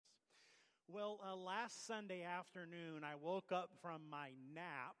Well, last Sunday afternoon, I woke up from my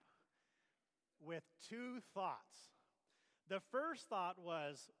nap with two thoughts. The first thought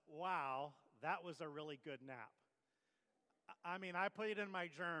was, wow, that was a really good nap. I put it in my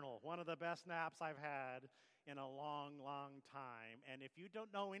journal, one of the best naps I've had in a long, long time. And if you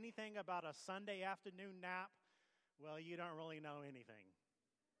don't know anything about a Sunday afternoon nap, well, you don't really know anything.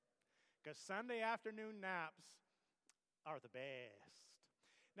 Because Sunday afternoon naps are the best.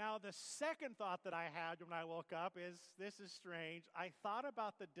 Now, the second thought that I had when I woke up is, this is strange. I thought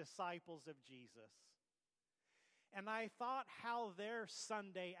about the disciples of Jesus. And I thought how their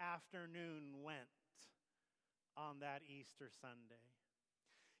Sunday afternoon went on that Easter Sunday.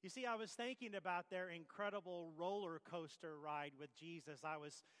 You see, I was thinking about their incredible roller coaster ride with Jesus. I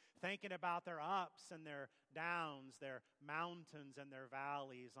was thinking about their ups and their downs, their mountains and their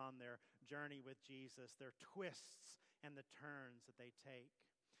valleys on their journey with Jesus, their twists and the turns that they take.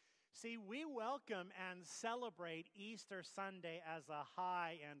 See, we welcome and celebrate Easter Sunday as a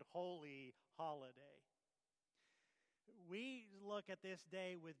high and holy holiday. We look at this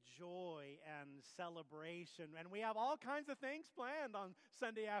day with joy and celebration, and we have all kinds of things planned on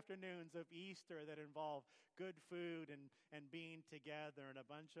Sunday afternoons of Easter that involve good food and being together and a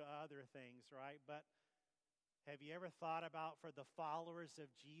bunch of other things, right? But have you ever thought about, for the followers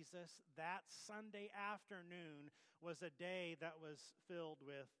of Jesus, that Sunday afternoon was a day that was filled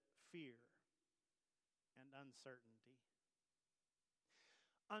with fear and uncertainty?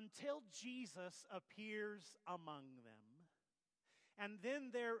 Until Jesus appears among them. And then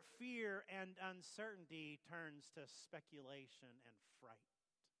their fear and uncertainty turns to speculation and fright.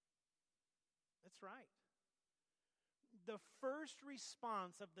 That's right. The first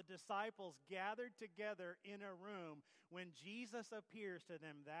response of the disciples gathered together in a room when Jesus appears to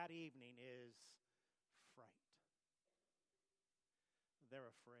them that evening is fright. They're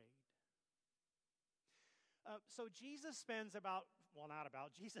afraid. Jesus spends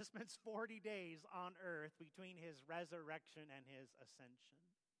Jesus spends 40 days on earth between his resurrection and his ascension.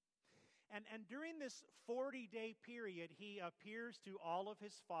 And during this 40-day period, he appears to all of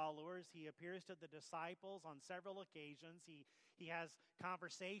his followers. He appears to the disciples on several occasions. He has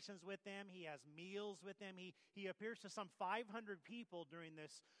conversations with them. He has meals with them. He appears to some 500 people during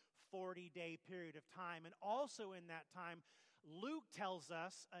this 40-day period of time. And also in that time, Luke tells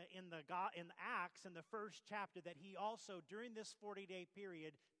us in Acts, in the first chapter, that he also, during this 40-day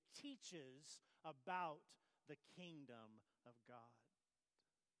period, teaches about the kingdom of God.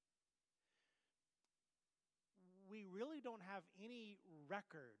 We really don't have any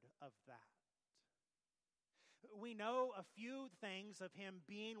record of that. We know a few things of him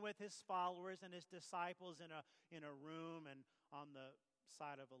being with his followers and his disciples in a room and on the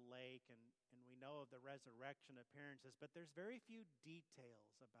side of a lake, and we know of the resurrection appearances, but there's very few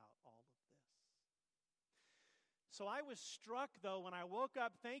details about all of this. So I was struck, though, when I woke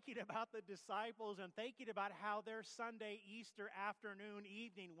up thinking about the disciples and thinking about how their Sunday, Easter afternoon,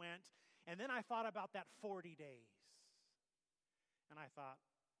 evening went, and then I thought about that 40 days. And I thought,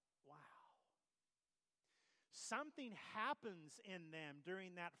 wow. Something happens in them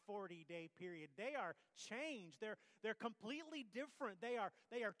during that 40-day period. They are changed. They're completely different. They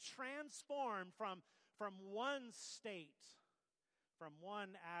are transformed from one state, from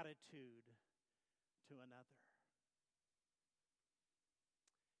one attitude to another.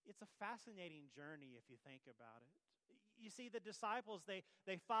 It's a fascinating journey if you think about it. You see, the disciples, they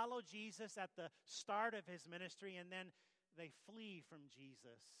follow Jesus at the start of his ministry, and then they flee from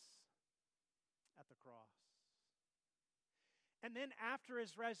Jesus at the cross. And then after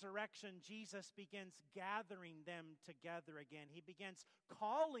his resurrection, Jesus begins gathering them together again. He begins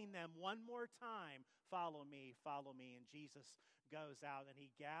calling them one more time, follow me, follow me. And Jesus goes out and he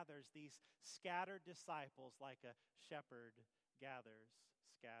gathers these scattered disciples like a shepherd gathers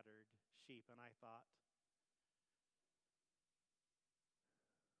scattered sheep. And I thought,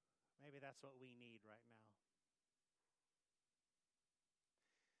 maybe that's what we need right now.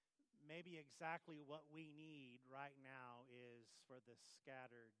 Maybe exactly what we need right now is for the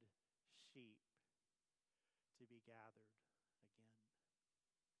scattered sheep to be gathered again.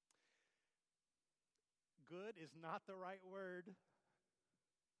 Good is not the right word,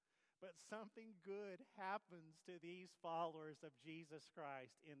 but something good happens to these followers of Jesus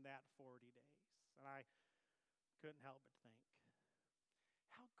Christ in that 40 days. And I couldn't help but think,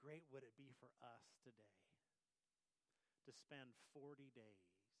 how great would it be for us today to spend 40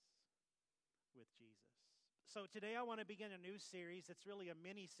 days with Jesus? So today I want to begin a new series. It's really a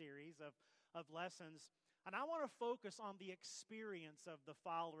mini-series of lessons And I want to focus on the experience of the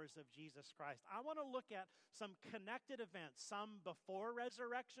followers of Jesus Christ. I want to look at some connected events, some before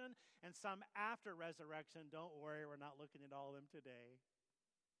resurrection and some after resurrection. Don't worry, we're not looking at all of them today.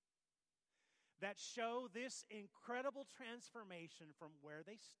 That show this incredible transformation from where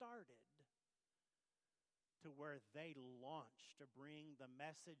they started to where they launched to bring the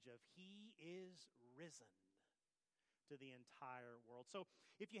message of He is risen to the entire world. So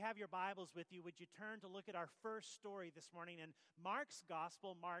if you have your Bibles with you, would you turn to look at our first story this morning in Mark's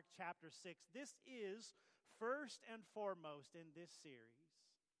Gospel, Mark chapter 6. This is first and foremost in this series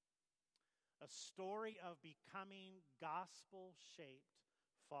a story of becoming gospel-shaped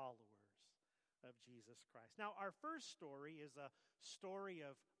followers of Jesus Christ. Now, our first story is a story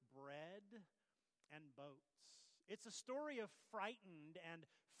of bread and boats. It's a story of frightened and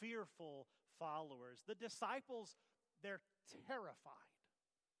fearful followers. The disciples, they're terrified.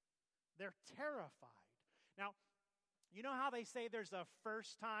 They're terrified. Now, you know how they say there's a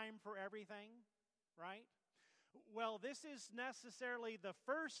first time for everything, right? Well, this is necessarily the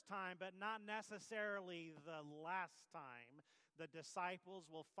first time, but not necessarily the last time the disciples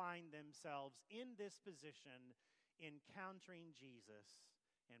will find themselves in this position, encountering Jesus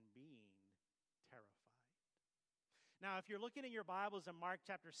and being terrified. Now, if you're looking in your Bibles in Mark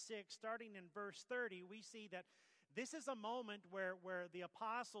chapter 6, starting in verse 30, we see that this is a moment where the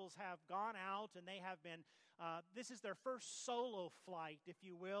apostles have gone out and they have been, this is their first solo flight, if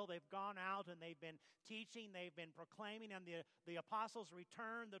you will. They've gone out and they've been teaching, they've been proclaiming, and the apostles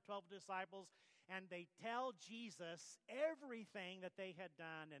return, the 12 disciples, and they tell Jesus everything that they had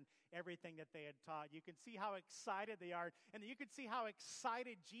done and everything that they had taught. You can see how excited they are, and you can see how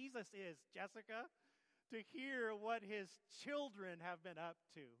excited Jesus is, Jessica, to hear what his children have been up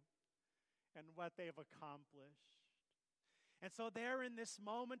to and what they've accomplished. And so they're in this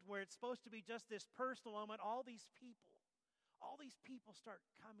moment where it's supposed to be just this personal moment. All these people start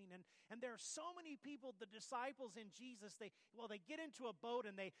coming. And there are so many people, the disciples in Jesus, they get into a boat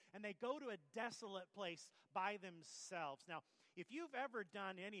and they go to a desolate place by themselves. Now, if you've ever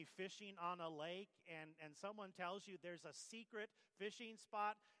done any fishing on a lake and someone tells you there's a secret fishing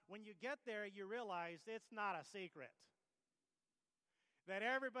spot, when you get there, you realize it's not a secret. That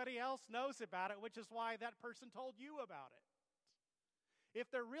everybody else knows about it, which is why that person told you about it. If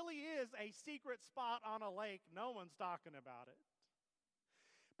there really is a secret spot on a lake, no one's talking about it.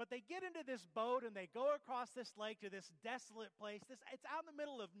 But they get into this boat and they go across this lake to this desolate place. It's out in the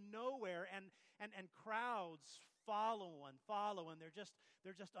middle of nowhere, and crowds follow.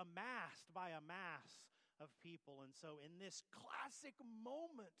 They're just amassed by a mass of people. And so in this classic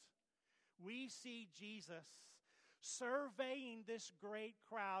moment, we see Jesus surveying this great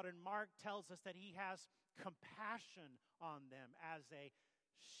crowd, and Mark tells us that he has compassion on them as a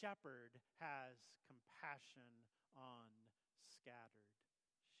shepherd has compassion on scattered sheep.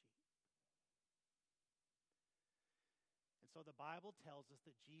 And so the Bible tells us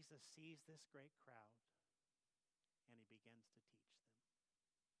that Jesus sees this great crowd and he begins to teach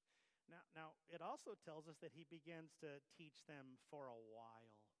them. Now it also tells us that he begins to teach them for a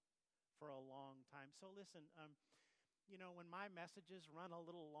while, for a long time. So listen, when my messages run a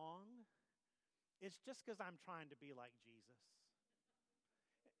little long, it's just because I'm trying to be like Jesus.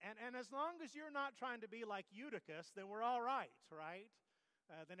 And as long as you're not trying to be like Eutychus, then we're all right?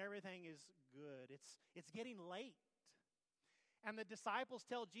 Then everything is good. It's getting late. And the disciples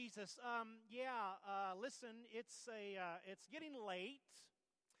tell Jesus, listen, it's getting late,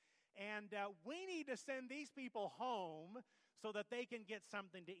 and we need to send these people home so that they can get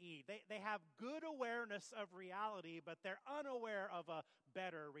something to eat. They have good awareness of reality, but they're unaware of a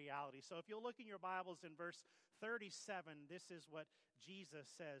better reality. So if you'll look in your Bibles in verse 37, this is what Jesus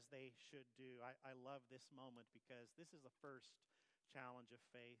says they should do. I love this moment because this is the first challenge of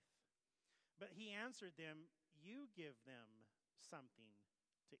faith. But he answered them, "You give them something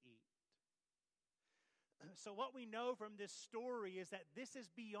to eat." So what we know from this story is that this is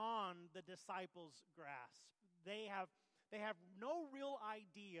beyond the disciples' grasp. They have no real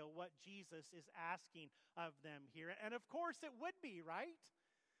idea what Jesus is asking of them here. And of course it would be, right?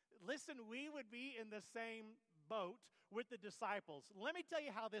 Listen, we would be in the same boat with the disciples. Let me tell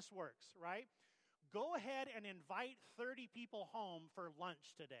you how this works, right? Go ahead and invite 30 people home for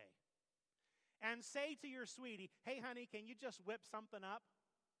lunch today. And say to your sweetie, "Hey, honey, can you just whip something up?"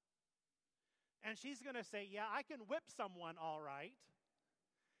 And she's going to say, "Yeah, I can whip someone all right."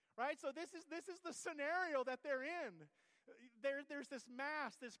 Right? So this is the scenario that they're in. There's this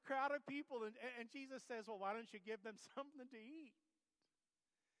mass, this crowd of people, and Jesus says, "Well, why don't you give them something to eat?"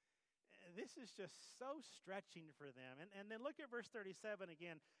 This is just so stretching for them. And then look at verse 37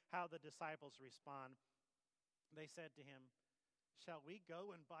 again, how the disciples respond. They said to him, "Shall we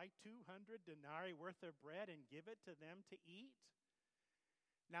go and buy 200 denarii worth of bread and give it to them to eat?"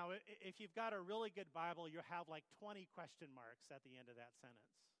 Now, if you've got a really good Bible, you'll have like 20 question marks at the end of that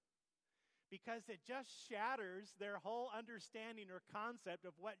sentence, because it just shatters their whole understanding or concept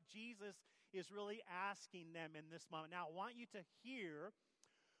of what Jesus is really asking them in this moment. Now, I want you to hear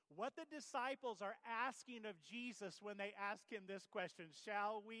what the disciples are asking of Jesus when they ask him this question: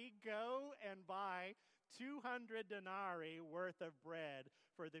 shall we go and buy 200 denarii worth of bread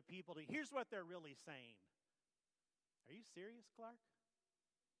for the people to eat? Here's what they're really saying. Are you serious, Clark?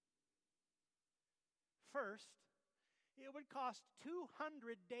 First, it would cost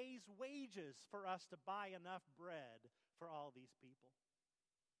 200 days' wages for us to buy enough bread for all these people.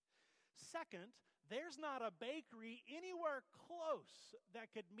 Second, there's not a bakery anywhere close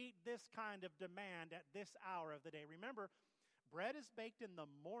that could meet this kind of demand at this hour of the day. Remember, bread is baked in the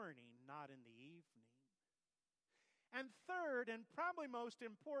morning, not in the evening. And third, and probably most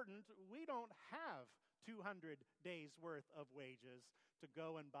important, we don't have 200 days' worth of wages to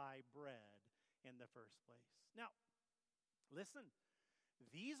go and buy bread in the first place. Now, listen,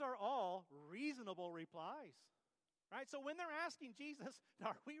 these are all reasonable replies, right? So when they're asking Jesus,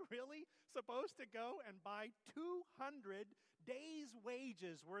 are we really supposed to go and buy 200 days'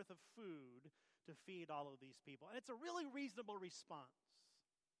 wages worth of food to feed all of these people? And it's a really reasonable response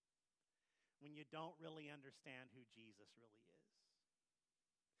when you don't really understand who Jesus really is,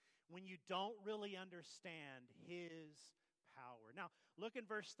 when you don't really understand his power. Now, look in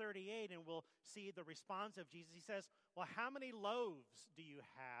verse 38 and we'll see the response of Jesus. He says, well, how many loaves do you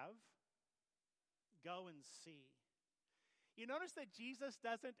have? Go and see. You notice that Jesus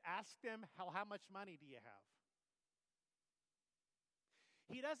doesn't ask them, how much money do you have?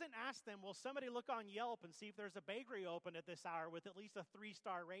 He doesn't ask them, will somebody look on Yelp and see if there's a bakery open at this hour with at least a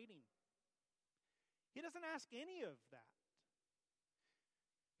 3-star rating? He doesn't ask any of that.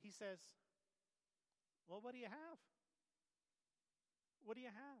 He says, well, what do you have? What do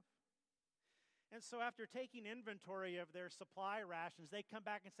you have? And so after taking inventory of their supply rations, they come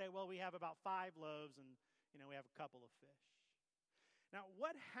back and say, well, we have about 5 loaves and, we have a couple of fish. Now,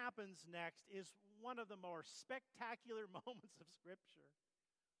 what happens next is one of the more spectacular moments of Scripture.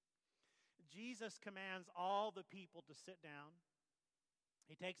 Jesus commands all the people to sit down.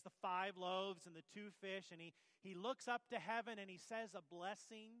 He takes the 5 loaves and the 2 fish, and he looks up to heaven and he says a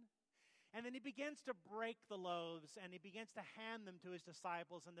blessing. And then he begins to break the loaves, and he begins to hand them to his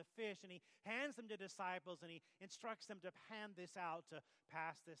disciples, and the fish, and he hands them to disciples, and he instructs them to hand this out, to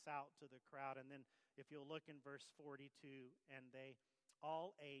pass this out to the crowd. And then if you'll look in verse 42, and they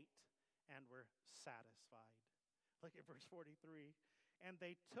all ate and were satisfied. Look at verse 43. And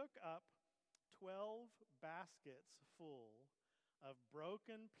they took up 12 baskets full of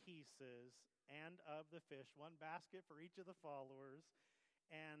broken pieces and of the fish, 1 basket for each of the followers.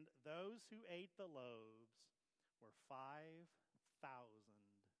 And those who ate the loaves were 5,000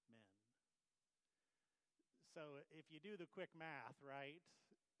 men. So if you do the quick math, right,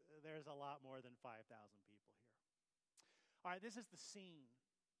 there's a lot more than 5,000 people here. All right, this is the scene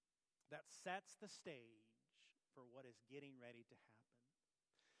that sets the stage for what is getting ready to happen.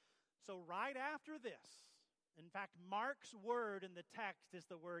 So right after this, in fact, Mark's word in the text is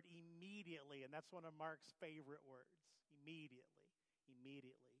the word immediately, and that's one of Mark's favorite words, immediately.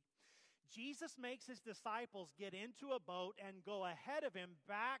 Jesus makes his disciples get into a boat and go ahead of him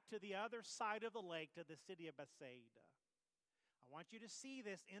back to the other side of the lake, to the city of Bethsaida. I want you to see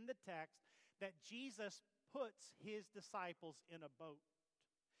this in the text, that Jesus puts his disciples in a boat.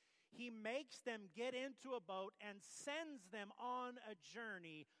 He makes them get into a boat and sends them on a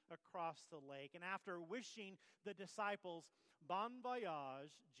journey across the lake. And after wishing the disciples bon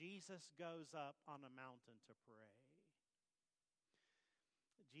voyage, Jesus goes up on a mountain to pray.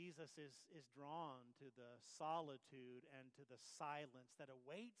 Jesus is drawn to the solitude and to the silence that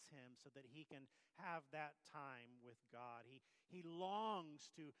awaits him so that he can have that time with God. He longs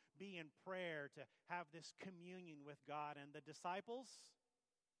to be in prayer, to have this communion with God. And the disciples,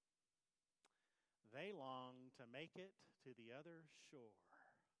 they long to make it to the other shore.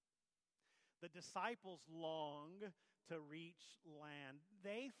 The disciples long to reach land.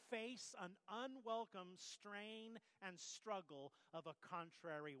 They face an unwelcome strain and struggle of a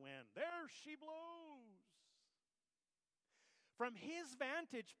contrary wind. There she blows. From his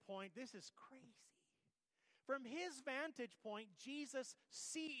vantage point, this is crazy. From his vantage point, Jesus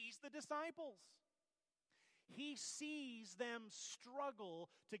sees the disciples. He sees them struggle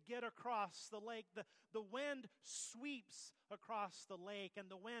to get across the lake. The wind sweeps across the lake, and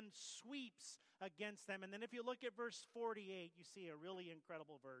the wind sweeps against them. And then if you look at verse 48, you see a really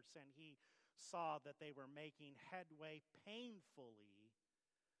incredible verse. And he saw that they were making headway painfully,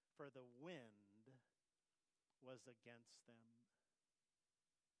 for the wind was against them.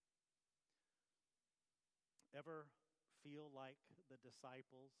 Ever feel like the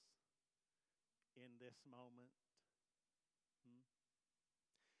disciples in this moment?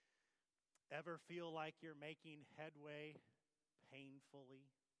 Ever feel like you're making headway painfully?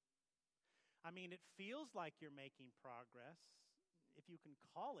 I mean, it feels like you're making progress, if you can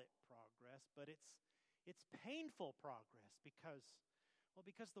call it progress, but it's painful progress because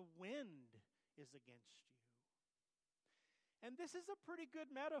the wind is against you. And this is a pretty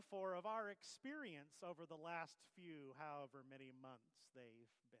good metaphor of our experience over the last few, however many months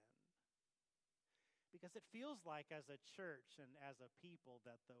they've been. Because it feels like as a church and as a people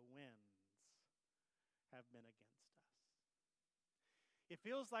that the winds have been against us. It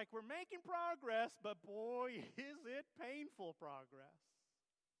feels like we're making progress, but boy, is it painful progress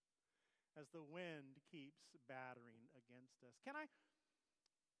as the wind keeps battering against us. Can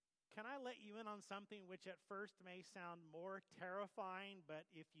I let you in on something which at first may sound more terrifying, but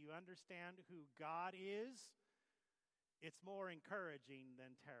if you understand who God is, it's more encouraging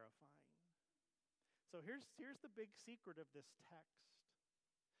than terrifying. So here's the big secret of this text.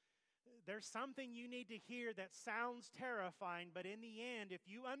 There's something you need to hear that sounds terrifying, but in the end, if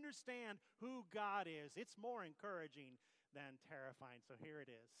you understand who God is, it's more encouraging than terrifying. So here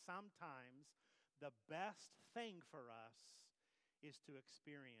it is. Sometimes the best thing for us is to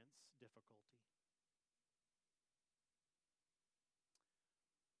experience difficulty.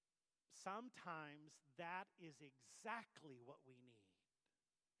 Sometimes that is exactly what we need in our life.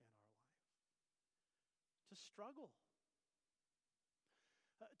 To struggle.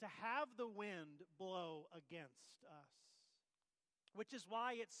 To have the wind blow against us. Which is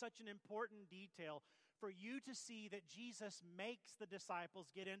why it's such an important detail for you to see that Jesus makes the disciples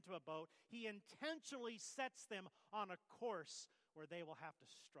get into a boat. He intentionally sets them on a course where they will have to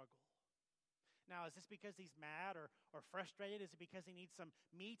struggle. Now, is this because he's mad or frustrated? Is it because he needs some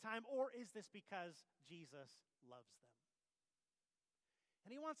me time? Or is this because Jesus loves them?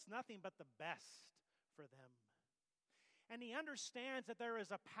 And he wants nothing but the best for them. And he understands that there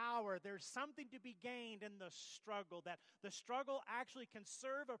is a power, there's something to be gained in the struggle, that the struggle actually can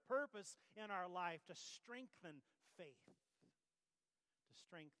serve a purpose in our life to strengthen faith. To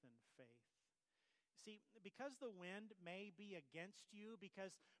strengthen faith. See, because the wind may be against you,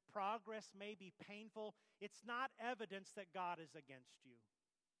 because progress may be painful, it's not evidence that God is against you.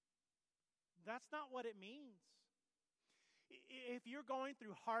 That's not what it means. If you're going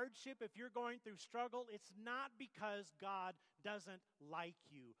through hardship, if you're going through struggle, it's not because God doesn't like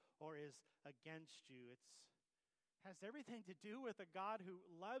you or is against you. It has everything to do with a God who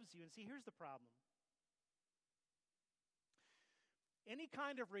loves you. And see, here's the problem. Any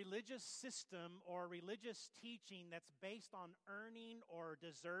kind of religious system or religious teaching that's based on earning or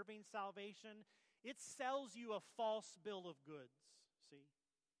deserving salvation, it sells you a false bill of goods, see?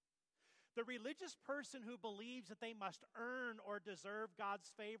 The religious person who believes that they must earn or deserve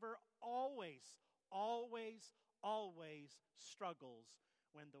God's favor always struggles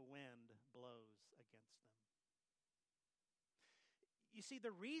when the wind blows against them. You see,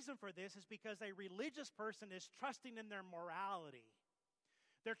 the reason for this is because a religious person is trusting in their morality.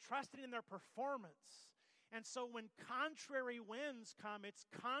 They're trusting in their performance. And so when contrary winds come, it's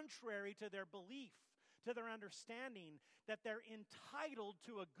contrary to their belief, to their understanding that they're entitled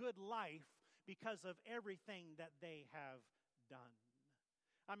to a good life because of everything that they have done.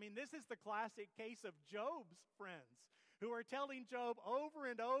 I mean, this is the classic case of Job's friends who are telling Job over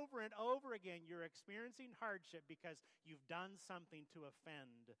and over and over again, you're experiencing hardship because you've done something to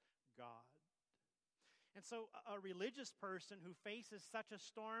offend God. And so a religious person who faces such a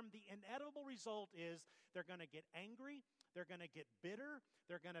storm, the inevitable result is they're going to get angry, they're going to get bitter,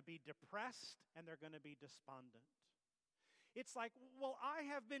 they're going to be depressed, and they're going to be despondent. It's like, well, I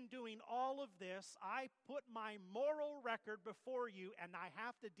have been doing all of this. I put my moral record before you, and I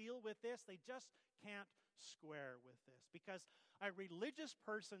have to deal with this. They just can't square with this because a religious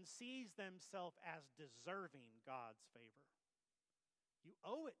person sees themselves as deserving God's favor. You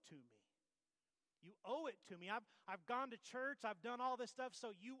owe it to me. You owe it to me. I've gone to church. I've done all this stuff,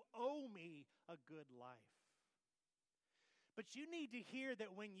 so you owe me a good life. But you need to hear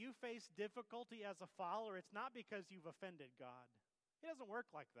that when you face difficulty as a follower, it's not because you've offended God. It doesn't work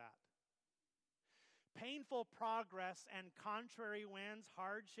like that. Painful progress and contrary winds,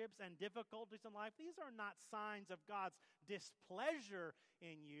 hardships, and difficulties in life, these are not signs of God's displeasure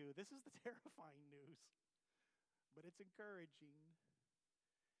in you. This is the terrifying news. But it's encouraging.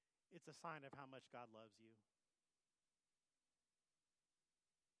 It's a sign of how much God loves you.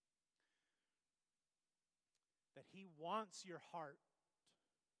 He wants your heart.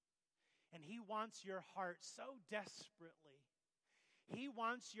 And He wants your heart so desperately. He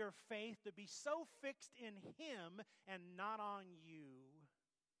wants your faith to be so fixed in Him and not on you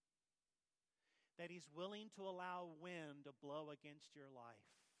that He's willing to allow wind to blow against your life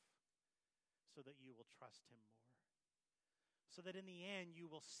so that you will trust Him more. So that in the end you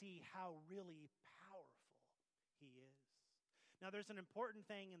will see how really powerful He is. Now there's an important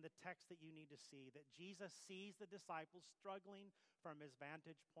thing in the text that you need to see, that Jesus sees the disciples struggling from His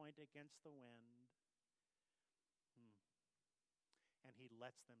vantage point against the wind. And He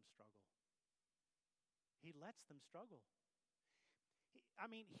lets them struggle. He lets them struggle.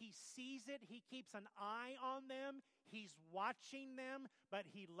 He sees it. He keeps an eye on them. He's watching them, but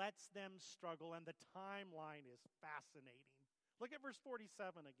He lets them struggle. And the timeline is fascinating. Look at verse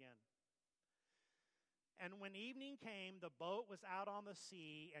 47 again. And when evening came, the boat was out on the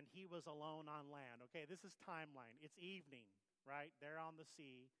sea, and He was alone on land. Okay, this is timeline. It's evening, right? They're on the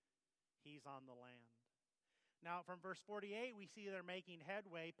sea. He's on the land. Now, from verse 48, we see they're making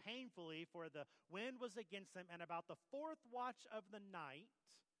headway painfully, for the wind was against them, and about the fourth watch of the night,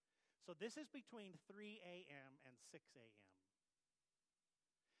 so this is between 3 a.m. and 6 a.m.,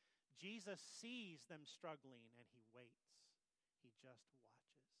 Jesus sees them struggling, and He waits. He just watches.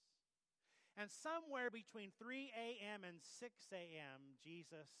 And somewhere between 3 a.m. and 6 a.m.,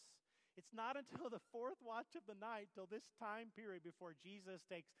 it's not until the fourth watch of the night, till this time period, before Jesus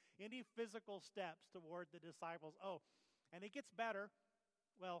takes any physical steps toward the disciples. Oh, and it gets better,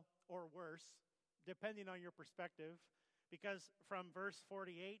 well, or worse, depending on your perspective, because from verse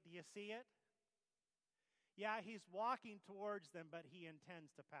 48, do you see it? Yeah, He's walking towards them, but He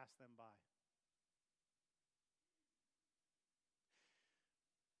intends to pass them by.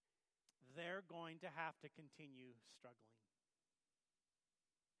 They're going to have to continue struggling.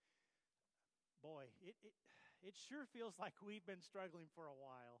 Boy, it sure feels like we've been struggling for a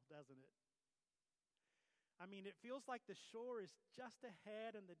while, doesn't it? It feels like the shore is just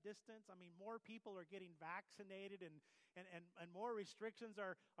ahead in the distance. More people are getting vaccinated and more restrictions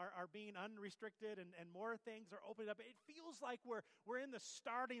are being unrestricted and more things are opening up. It feels like we're in the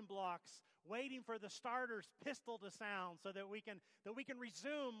starting blocks waiting for the starter's pistol to sound so that we can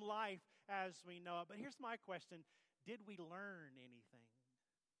resume life as we know it. But here's my question. Did we learn anything?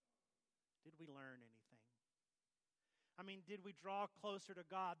 Did we learn anything? Did we draw closer to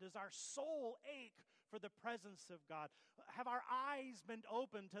God? Does our soul ache for the presence of God? Have our eyes been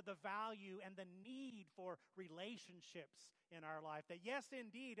open to the value and the need for relationships in our life? That yes,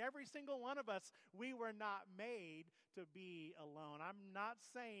 indeed, every single one of us, we were not made to be alone. I'm not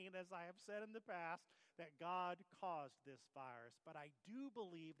saying, as I have said in the past, that God caused this virus, but I do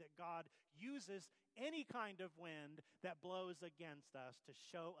believe that God uses any kind of wind that blows against us to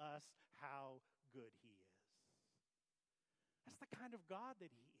show us how good He is. That's the kind of God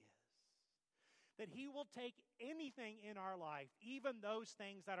that He is. That He will take anything in our life, even those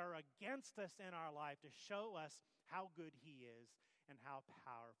things that are against us in our life, to show us how good He is and how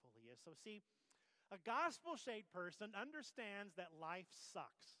powerful He is. So see, a gospel-shaped person understands that life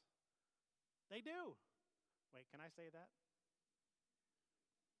sucks. They do. Wait, can I say that?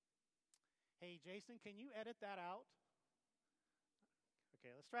 Hey, Jason, can you edit that out?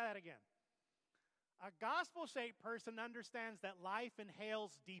 Okay, let's try that again. A gospel-shaped person understands that life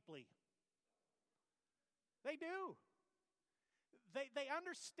inhales deeply. They do. They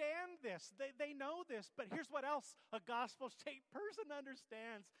understand this. They know this. But here's what else a gospel-shaped person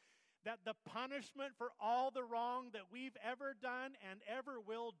understands. That the punishment for all the wrong that we've ever done and ever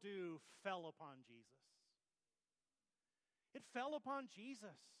will do fell upon Jesus. It fell upon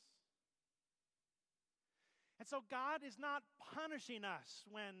Jesus. And so God is not punishing us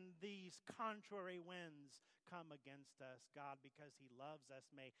when these contrary winds come against us. God, because He loves us,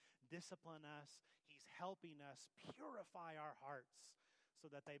 may discipline us. He's helping us purify our hearts so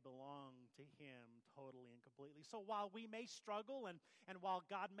that they belong to Him totally and completely. So while we may struggle and while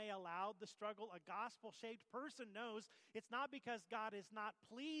God may allow the struggle, a gospel-shaped person knows it's not because God is not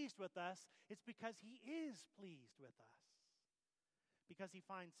pleased with us, it's because He is pleased with us. Because He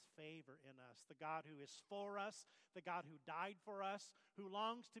finds favor in us. The God who is for us, the God who died for us, who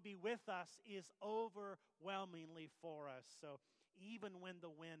longs to be with us, is overwhelmingly for us. So even when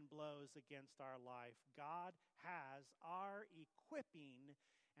the wind blows against our life, God has our equipping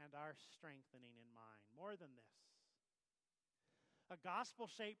and our strengthening in mind. More than this, a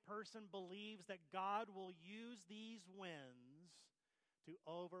gospel-shaped person believes that God will use these winds to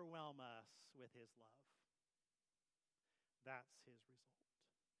overwhelm us with His love. That's His result.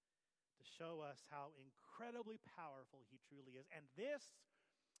 To show us how incredibly powerful He truly is. And this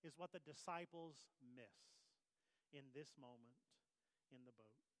is what the disciples miss in this moment in the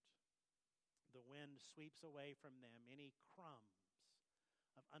boat. The wind sweeps away from them any crumbs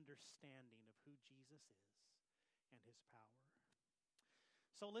of understanding of who Jesus is and his power.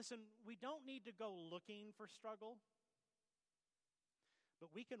 So listen, we don't need to go looking for struggle,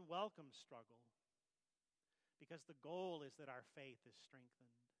 but we can welcome struggle because the goal is that our faith is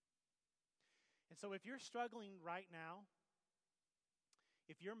strengthened. And so if you're struggling right now,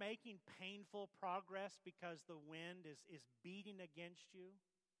 if you're making painful progress because the wind is beating against you,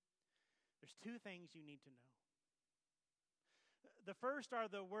 there's two things you need to know. The first are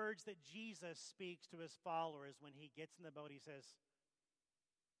the words that Jesus speaks to his followers when he gets in the boat. He says,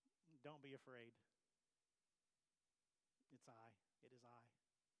 "Don't be afraid. It's I. It is I.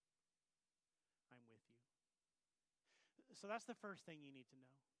 I'm with you." So that's the first thing you need to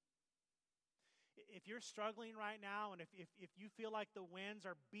know. If you're struggling right now, and if you feel like the winds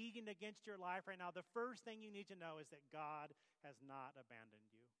are beating against your life right now, the first thing you need to know is that God has not abandoned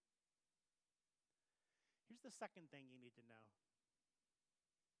you. Here's the second thing you need to know.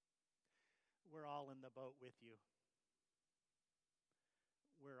 We're all in the boat with you.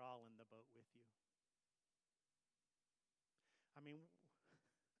 We're all in the boat with you. I mean,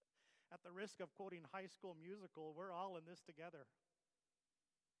 at the risk of quoting High School Musical, we're all in this together.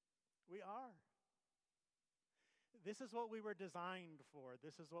 We are. This is what we were designed for.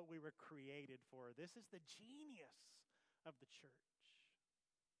 This is what we were created for. This is the genius of the church.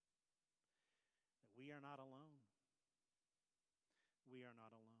 That we are not alone. We are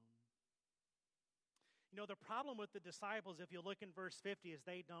not alone. You know, the problem with the disciples, if you look in verse 50, is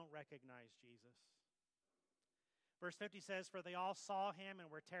they don't recognize Jesus. Verse 50 says, "For they all saw him and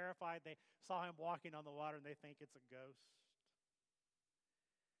were terrified. They saw him walking on the water and they think it's a ghost."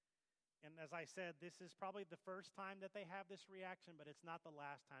 And as I said, this is probably the first time that they have this reaction, but it's not the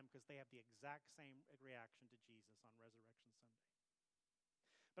last time because they have the exact same reaction to Jesus on Resurrection Sunday.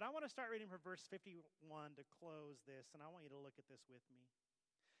 But I want to start reading from verse 51 to close this, and I want you to look at this with me.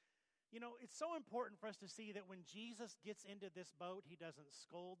 You know, it's so important for us to see that when Jesus gets into this boat, he doesn't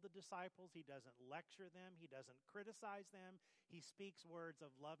scold the disciples, he doesn't lecture them, he doesn't criticize them. He speaks words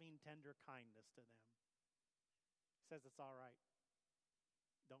of loving, tender kindness to them. He says, "It's all right.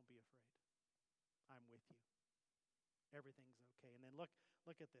 Don't be afraid. I'm with you. Everything's okay." And then look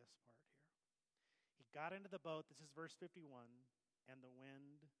at this part here. He got into the boat, this is verse 51, and the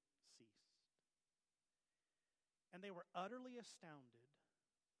wind ceased. And they were utterly astounded,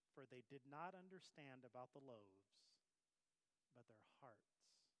 for they did not understand about the loaves, but their hearts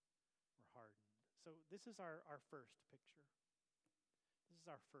were hardened. So this is our first picture. This is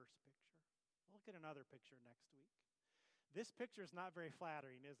our first picture. We'll look at another picture next week. This picture is not very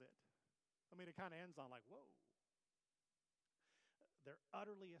flattering, is it? I mean, it kind of ends on like, whoa. They're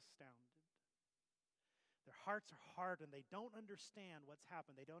utterly astounded. Their hearts are hardened. They don't understand what's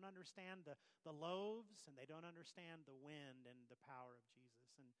happened. They don't understand the loaves, and they don't understand the wind and the power of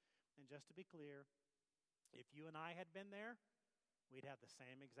Jesus. And just to be clear, if you and I had been there, we'd have the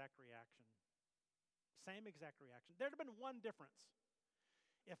same exact reaction. Same exact reaction. There'd have been one difference.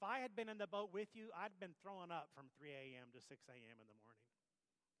 If I had been in the boat with you, I'd been throwing up from 3 a.m. to 6 a.m. in the morning.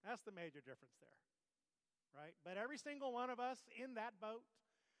 That's the major difference there, right? But every single one of us in that boat,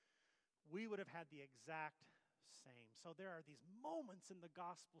 we would have had the exact same. So there are these moments in the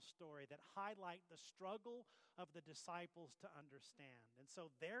gospel story that highlight the struggle of the disciples to understand. And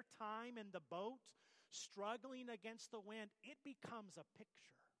so their time in the boat, struggling against the wind, it becomes a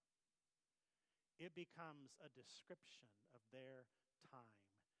picture. It becomes a description of their time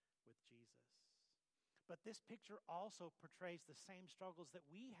with Jesus. But this picture also portrays the same struggles that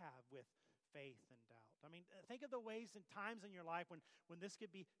we have with faith and doubt. I mean, think of the ways and times in your life when this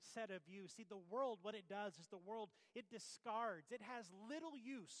could be said of you. See, the world, what it does is the world, it discards. It has little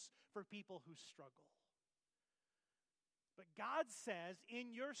use for people who struggle. But God says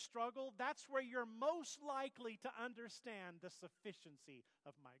in your struggle, that's where you're most likely to understand the sufficiency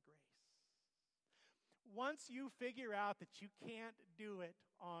of my grace. Once you figure out that you can't do it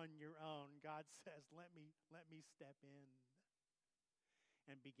on your own, God says, let me step in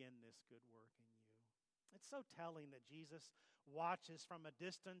and begin this good work in you. It's so telling that Jesus watches from a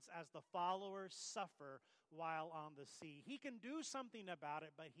distance as the followers suffer while on the sea. He can do something about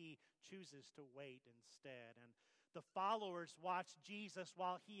it, but he chooses to wait instead. And the followers watch Jesus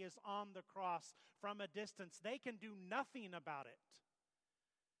while he is on the cross from a distance. They can do nothing about it.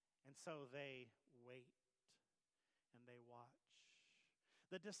 And so they wait and they watch.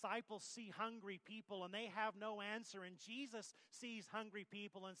 The disciples see hungry people and they have no answer. And Jesus sees hungry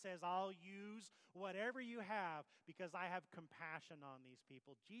people and says, I'll use whatever you have because I have compassion on these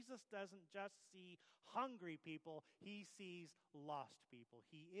people. Jesus doesn't just see hungry people, he sees lost people.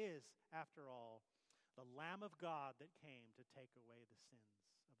 He is, after all, the Lamb of God that came to take away the sins of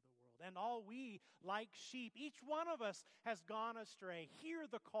the world. And all we, like sheep, each one of us has gone astray. Hear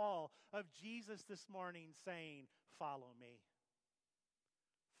the call of Jesus this morning saying, follow me.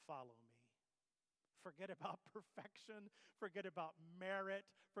 Follow me. Forget about perfection. Forget about merit.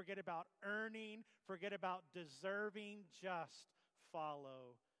 Forget about earning. Forget about deserving. Just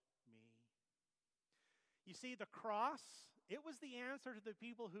follow me. You see, the cross, it was the answer to the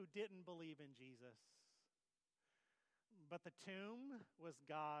people who didn't believe in Jesus. But the tomb was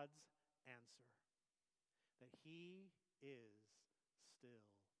God's answer, that he is still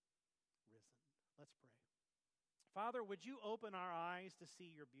risen. Let's pray. Father, would you open our eyes to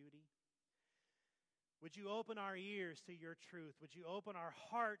see your beauty? Would you open our ears to your truth? Would you open our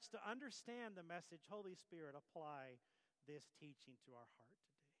hearts to understand the message? Holy Spirit, apply this teaching to our heart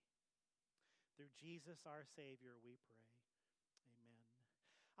today. Through Jesus, our Savior, we pray. Amen.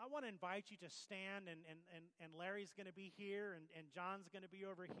 I want to invite you to stand, and Larry's going to be here, and John's going to be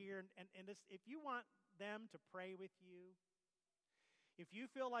over here. And if you want them to pray with you, if you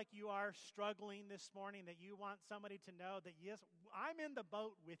feel like you are struggling this morning, that you want somebody to know that, yes, I'm in the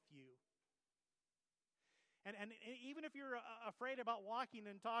boat with you. And even if you're afraid about walking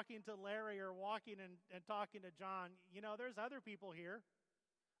and talking to Larry or walking and talking to John, you know, there's other people here.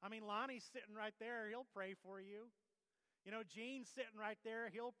 I mean, Lonnie's sitting right there. He'll pray for you. You know, Gene's sitting right there.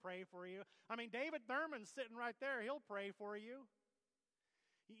 He'll pray for you. I mean, David Thurman's sitting right there. He'll pray for you.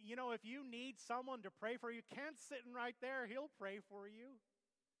 You know, if you need someone to pray for you, Kent's sitting right there. He'll pray for you.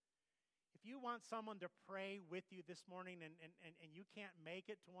 If you want someone to pray with you this morning and you can't make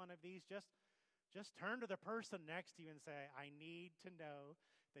it to one of these, just turn to the person next to you and say, I need to know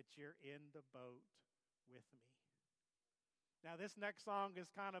that you're in the boat with me. Now, this next song is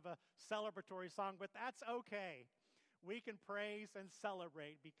kind of a celebratory song, but that's okay. We can praise and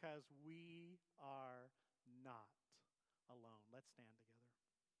celebrate because we are not alone. Let's stand together.